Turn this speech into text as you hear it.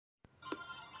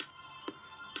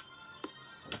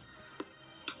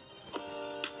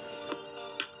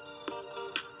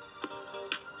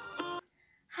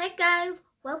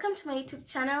welcome to my YouTube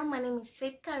channel. My name is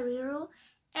Faith Kariru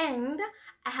and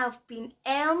I have been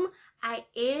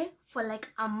MIA for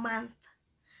like a month.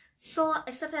 So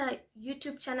I started a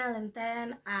YouTube channel and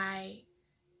then I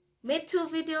made 2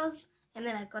 videos and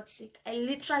then I got sick. I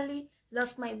literally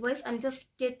lost my voice. I'm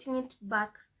just getting it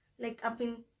back. Like I've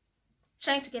been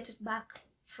trying to get it back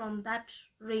from that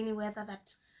rainy weather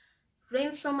that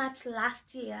rained so much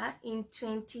last year in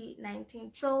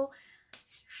 2019. So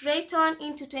straight on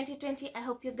into 2020, I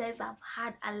hope you guys have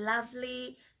had a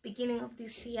lovely beginning of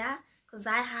this year, because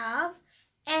I have.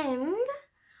 And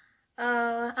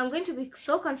I'm going to be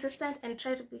so consistent and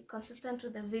try to be consistent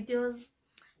with the videos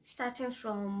starting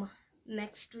from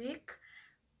next week.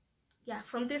 Yeah,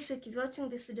 from this week. If you're watching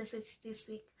this video, so it's this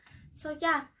week. So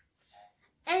yeah,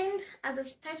 and as the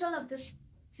title of this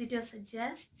video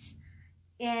suggests,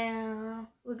 we're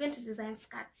going to design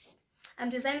skirts. I'm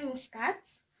designing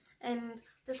skirts, and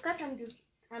the skirts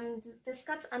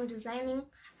I'm designing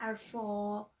are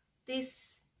for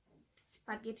this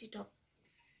spaghetti top.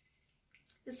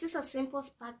 It's just a simple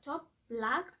spag top,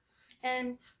 black,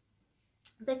 and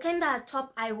the kind of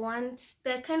top I want,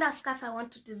 the kind of skirts I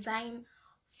want to design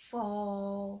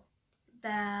for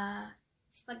the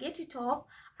spaghetti top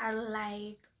are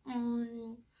like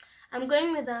I'm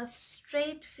going with a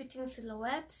straight fitting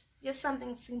silhouette, just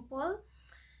something simple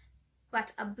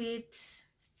but a bit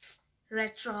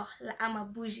retro. I'm a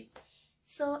bougie.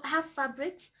 So I have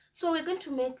fabrics. So we're going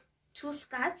to make 2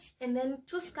 skirts, and then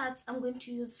 2 skirts I'm going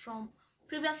to use from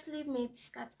previously made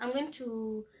skirts. I'm going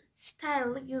to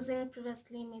style using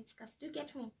previously made skirts. Do you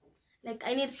get me? Like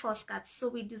I need 4 skirts, so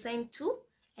we design 2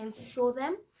 and sew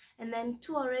them, and then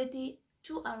 2 are already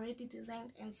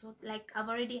designed and sewed. Like I've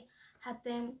already had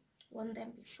them, worn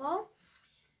them before.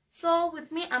 So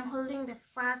with me, I'm holding the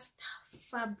first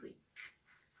fabric.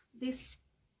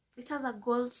 It has a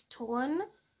gold tone.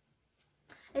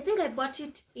 I think I bought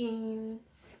it in,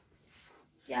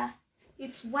 yeah,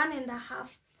 it's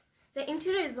 1.5. The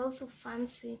interior is also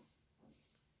fancy.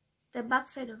 The back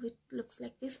side of it looks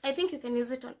like this. I think you can use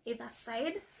it on either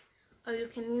side, or you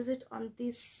can use it on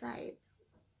this side.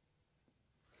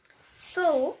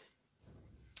 So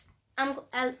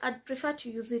I'd prefer to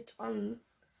use it on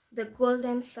the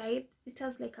golden side. It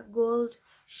has like a gold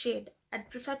shade. I'd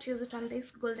prefer to use it on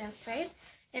this golden side,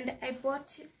 and I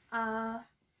bought it in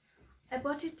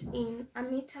 1.5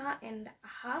 meters.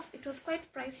 It was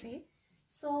quite pricey,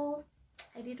 so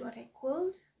I did what I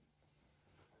could.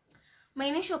 My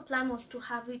initial plan was to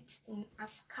have it in a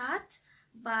skirt,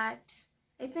 but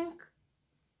I think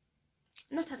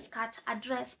not a skirt, a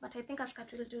dress, but I think a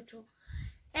skirt will do too.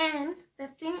 And the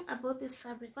thing about this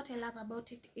fabric, what I love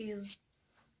about it is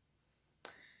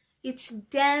it's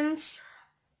dense,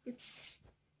 it's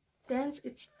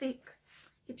thick,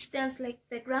 it's dense. Like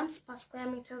the grams per square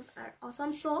meters are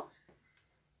awesome. So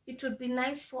it would be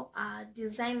nice for a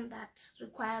design that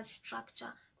requires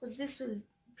structure, because this will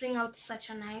bring out such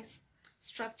a nice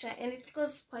structure, and it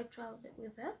goes quite well with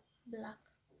the black.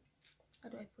 How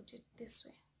do I put it this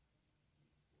way?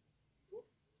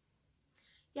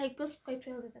 Yeah, it goes quite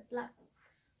well with the black.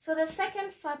 So the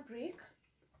second fabric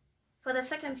for the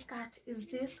second skirt is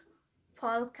this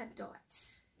polka dot.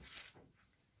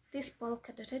 This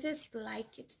polka dot, I just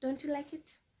like it. Don't you like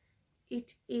it?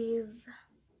 It is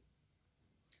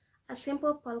a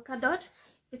simple polka dot.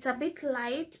 It's a bit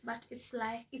light, but it's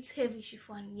heavy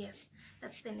chiffon. Yes,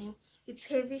 that's the name. It's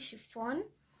heavy chiffon,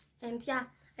 and yeah,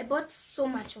 I bought so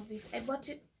much of it. I bought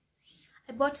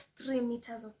 3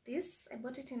 meters of this. I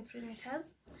bought it in 3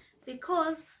 meters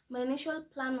because my initial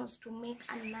plan was to make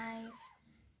a nice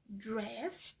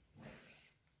dress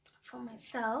for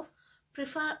myself,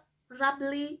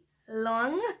 preferably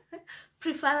long.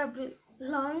 Preferably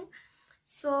long.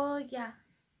 So yeah,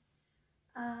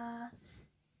 I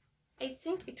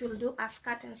think it will do a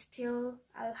skirt, and still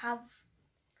I'll have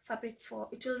fabric for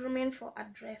it. Will remain for a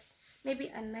dress, maybe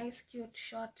a nice cute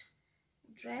short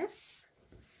dress.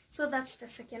 So that's the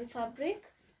second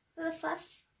fabric. So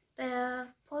the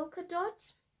polka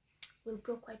dot will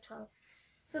go quite well.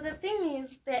 So the thing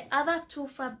is, the other two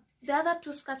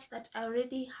skirts that I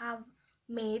already have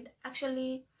made,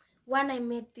 actually one I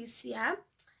made this year,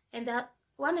 and that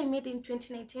one I made in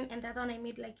 2019, and the other one I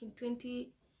made like in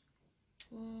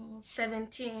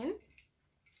 2017.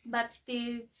 But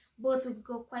they both will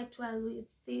go quite well with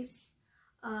this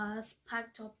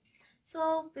spag top.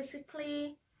 So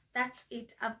basically that's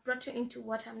it. I've brought you into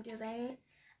what I'm designing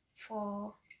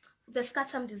for the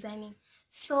skirts I'm designing.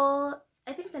 So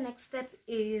I think the next step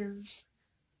is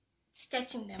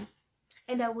sketching them,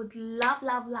 and I would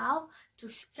love to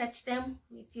sketch them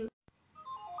with you.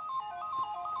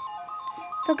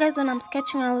 So guys, when I'm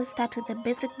sketching, I always start with the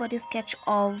basic body sketch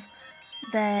of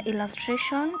the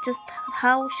illustration, just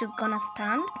how she's gonna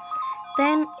stand.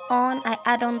 Then I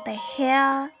add on the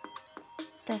hair,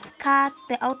 the skirt,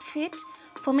 the outfit.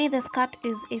 For me, the skirt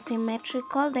is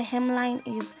asymmetrical. The hemline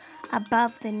is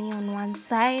above the knee on one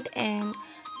side and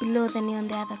below the knee on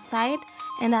the other side.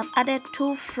 And I've added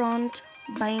 2 front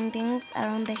bindings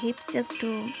around the hips just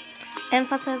to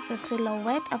emphasize the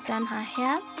silhouette. I've done her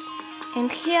hair. And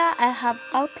here I have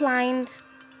outlined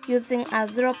using a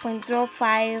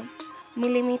 0.05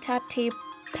 millimeter tape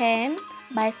pen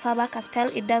by Faber Castell.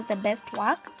 It does the best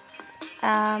work.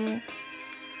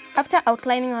 After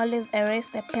outlining, I always erase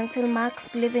the pencil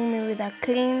marks, leaving me with a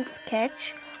clean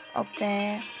sketch of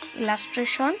the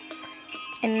illustration.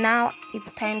 And now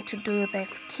it's time to do the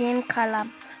skin color.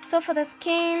 So for the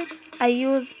skin, I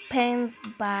use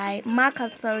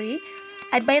markers.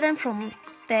 I buy them from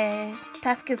the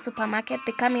Tuskys Supermarket.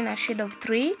 They come in a shade of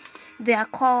 3. They are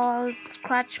called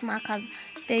scratch markers.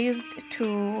 They're used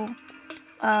to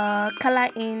color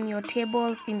in your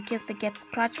tables in case they get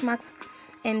scratch marks,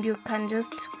 and you can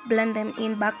just blend them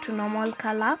in back to normal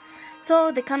color.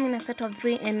 So they come in a set of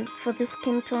 3, and for this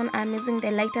skin tone I'm using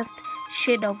the lightest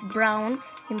shade of brown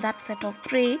in that set of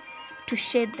 3 to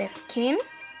shade the skin.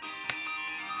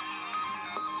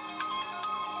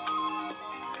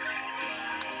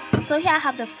 So here I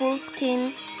have the full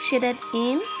skin shaded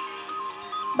in,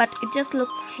 but it just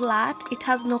looks flat. It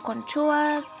has no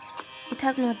contours, it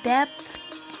has no depth.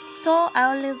 So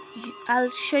I'll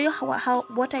show you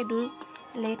what I do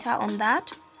later on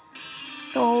that.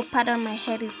 So pardon, my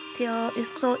head is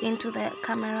so into the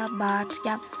camera, but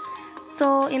yeah.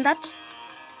 So in that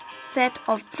set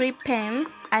of 3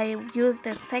 pens, I use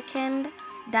the second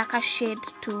darker shade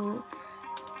to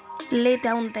lay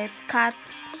down the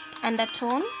skirt's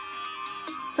undertone.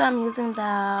 So I'm using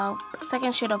the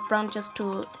second shade of brown just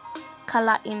to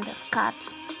color in the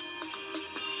skirt.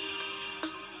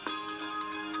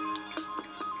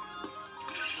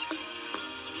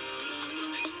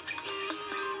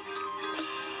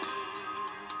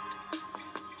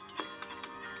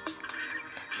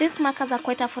 These markers are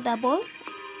quite affordable.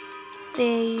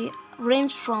 They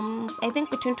range from, I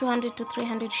think, between 200 to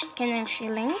 300 Kenyan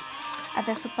shillings at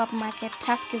the supermarket,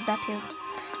 Tuskys that is.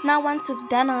 Now once we've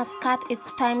done our skirt,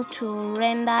 it's time to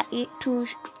render it, to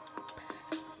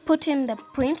put in the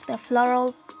print, the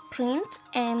floral print.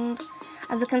 And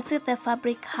as you can see, the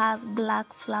fabric has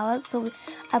black flowers, so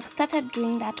I've started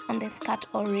doing that on the skirt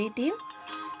already.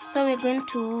 So we're going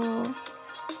to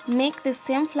make the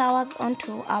same flowers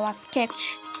onto our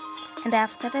sketch, and I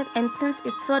have started. And since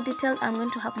it's so detailed, I'm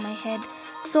going to have my head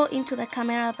so into the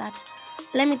camera that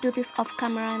let me do this off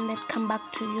camera and then come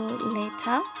back to you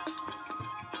later.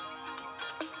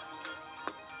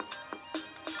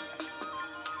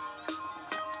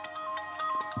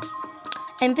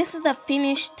 And this is the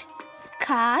finished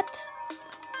skirt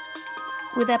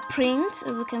with a print.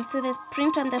 As you can see, the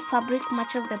print on the fabric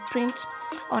matches the print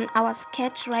on our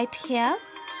sketch right here.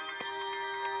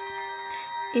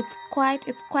 It's quite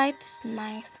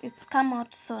nice. It's come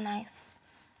out so nice.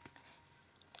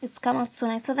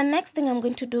 So the next thing I'm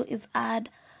going to do is add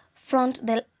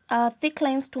the thick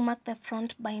lines to mark the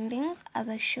front bindings, as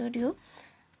I showed you.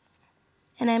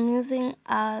 And I'm using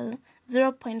a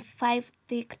 0.5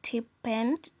 thick tip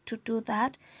pen to do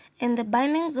that. And the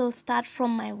bindings will start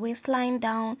from my waistline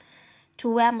down to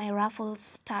where my ruffles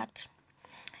start.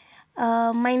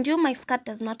 Mind you, my skirt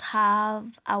does not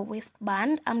have a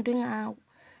waistband. I'm doing a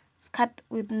skirt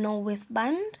with no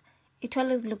waistband. It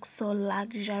always looks so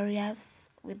luxurious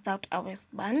without a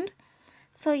waistband.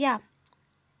 So yeah,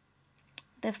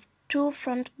 the 2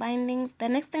 front bindings. The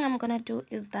next thing I'm gonna do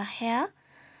is the hair.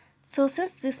 So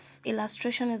since this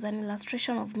illustration is an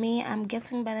illustration of me, I'm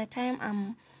guessing by the time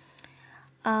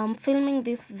I'm filming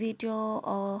this video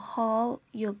or haul,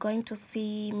 you're going to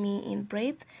see me in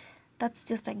braids. That's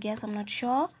just a guess, I'm not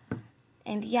sure.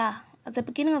 And yeah, at the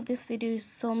beginning of this video you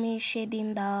saw me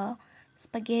shading the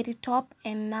spaghetti top,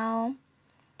 and now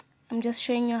I'm just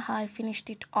showing you how I finished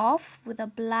it off with a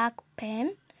black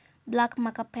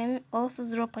marker pen, also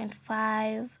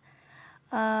 0.5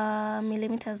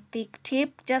 millimeters thick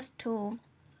tip, just to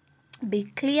be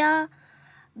clear.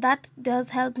 That does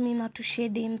help me not to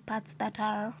shade in parts that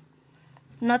are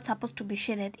not supposed to be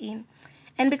shaded in.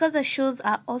 And because the shoes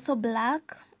are also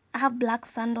black, I have black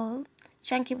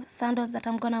chunky sandals that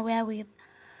I'm gonna wear with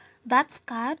that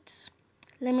skirt.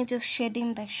 Let me just shade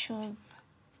in the shoes.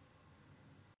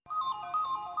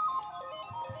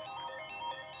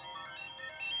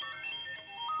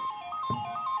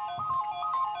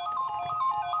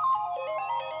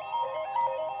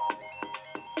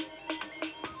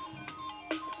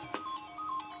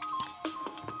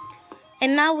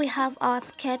 And now we have our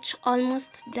sketch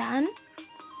almost done.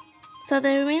 So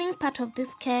the remaining part of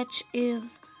this sketch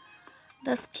is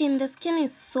the skin. The skin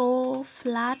is so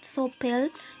flat, so pale.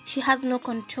 She has no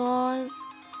contours.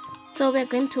 So we're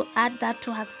going to add that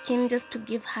to her skin just to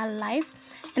give her life.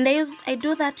 And I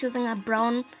do that using a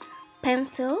brown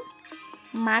pencil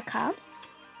marker,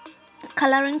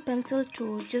 coloring pencil,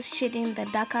 to just shade in the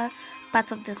darker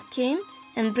parts of the skin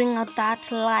and bring out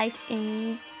that life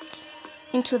into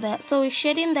the. So we're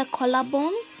shading the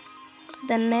collarbones,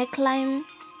 the neckline,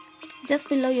 just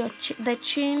below the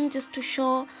chin, just to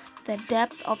show the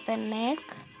depth of the neck.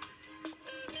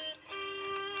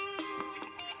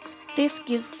 This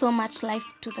gives so much life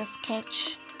to the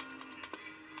sketch.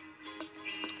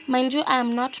 Mind you, I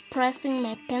am not pressing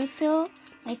my pencil,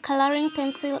 my coloring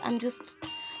pencil. I'm just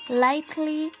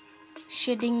lightly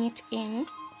shading it in.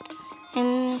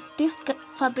 And this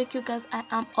fabric, you guys, I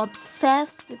am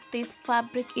obsessed with this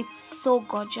fabric. It's so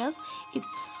gorgeous.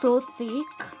 It's so thick.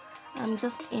 I'm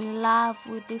just in love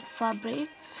with this fabric.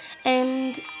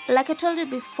 And like I told you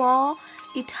before,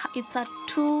 it's a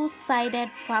two-sided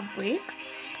fabric.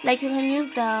 Like you can use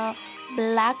the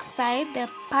black side,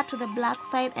 the part with the black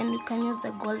side, and you can use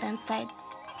the golden side.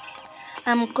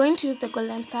 I'm going to use the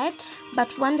golden side,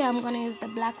 but one day I'm going to use the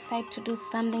black side to do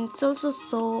something. It's also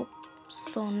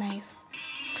so nice.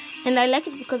 And I like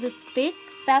it because it's thick,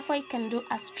 therefore you can do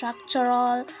a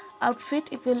structural outfit.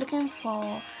 If you're looking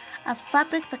for a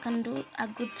fabric that can do a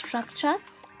good structure,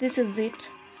 this is it.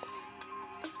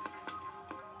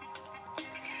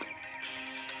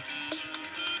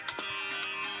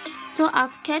 So our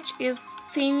sketch is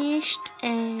finished,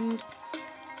 and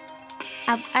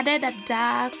I've added a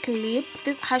dark lip.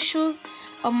 Her shoes,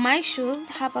 or my shoes,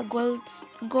 have a gold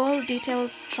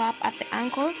detailed strap at the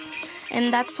ankles,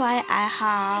 and that's why I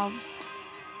have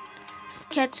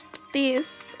sketched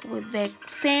this with the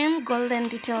same golden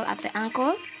detail at the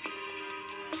ankle.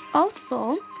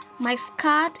 Also, my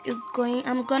skirt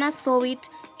I'm gonna sew it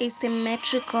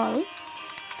asymmetrical,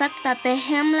 such that the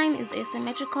hemline is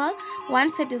asymmetrical.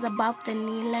 One side is above the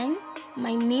knee line,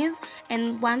 my knees,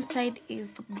 and one side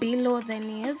is below the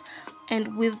knees,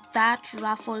 and with that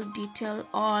ruffle detail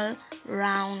all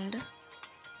round.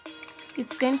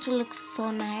 It's going to look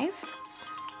so nice.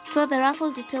 So the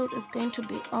ruffle detail is going to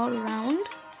be all around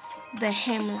the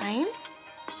hemline,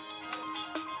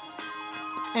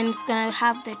 and it's going to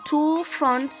have the two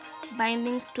front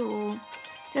bindings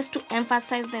just to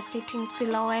emphasize the fitting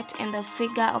silhouette and the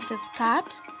figure of the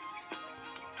skirt.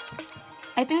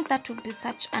 I think that would be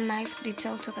such a nice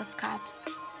detail to the skirt.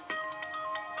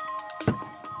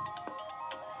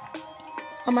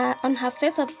 On her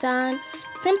face, I've done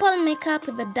simple makeup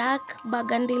with a dark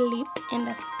burgundy lip and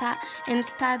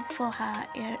studs for her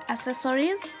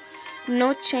accessories,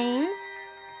 no chains.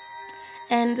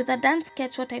 And with a done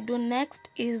sketch, what I do next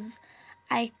is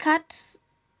I cut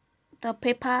the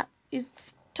paper.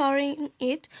 It's storing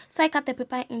it, so I cut the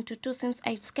paper into two. Since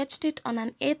I sketched it on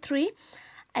an A3,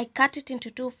 I cut it into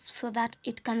two so that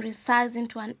it can resize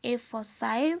into an A4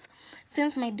 size,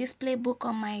 since my display book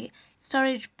or my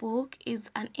storage book is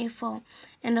an A4.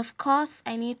 And of course,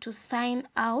 I need to sign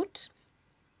out.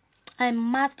 I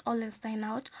must always sign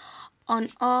out on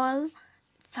all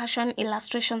fashion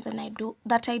illustrations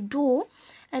that I do.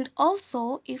 And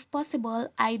also, if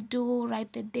possible, I do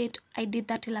write the date I did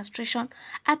that illustration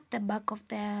at the back of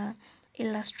the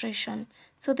illustration.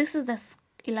 So this is the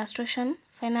illustration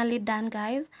finally done,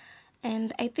 guys,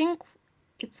 and I think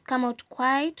it's come out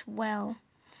quite well.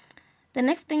 The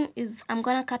next thing is I'm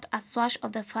gonna cut a swatch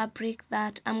of the fabric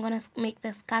that I'm gonna make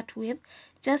the skirt with,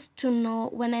 just to know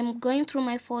when I'm going through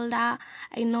my folder,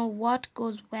 I know what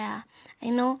goes where. I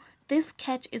know this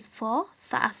sketch is for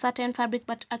a certain fabric,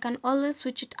 but I can always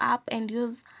switch it up and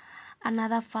use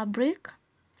another fabric.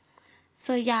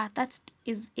 So yeah, that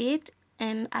is it,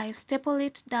 and I staple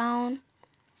it down.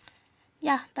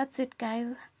 Yeah, that's it,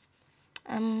 guys.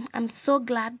 I'm so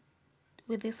glad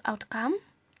with this outcome.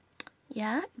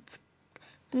 Yeah, it's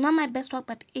not my best work,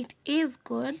 but it is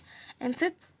good. And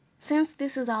since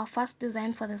this is our first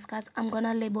design for the skirt, I'm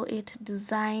gonna label it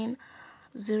design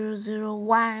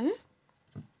 001.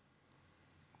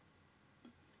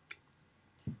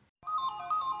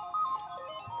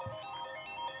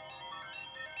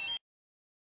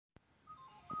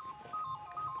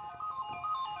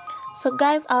 So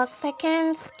guys, our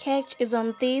second sketch is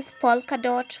on this polka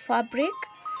dot fabric,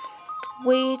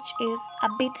 which is a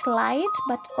bit light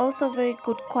but also very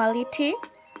good quality.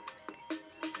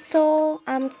 So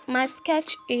my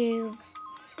sketch is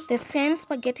the same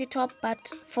spaghetti top, but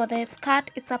for the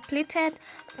skirt it's a pleated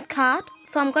skirt.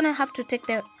 So I'm gonna have to take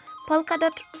the polka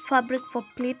dot fabric for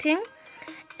pleating,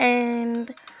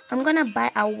 and I'm gonna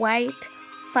buy a white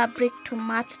fabric to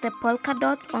match the polka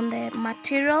dots on the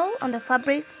material, on the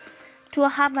fabric, to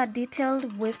have a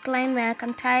detailed waistline where I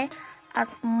can tie a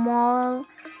small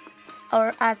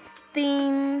or as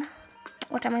thin,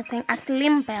 a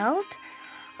slim belt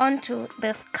onto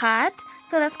the skirt.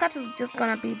 So the skirt is just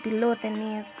gonna be below the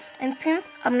knees, and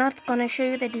since I'm not gonna show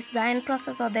you the design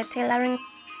process or the tailoring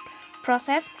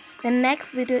process, the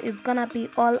next video is gonna be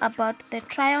all about the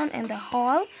try on and the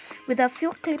haul, with a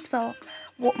few clips of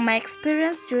my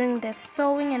experience during the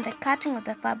sewing and the cutting of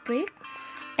the fabric.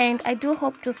 And I do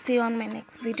hope to see you on my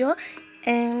next video.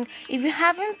 And if you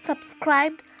haven't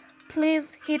subscribed,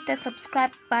 please hit the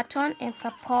subscribe button and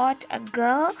support a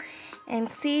girl. And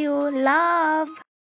see you. Love.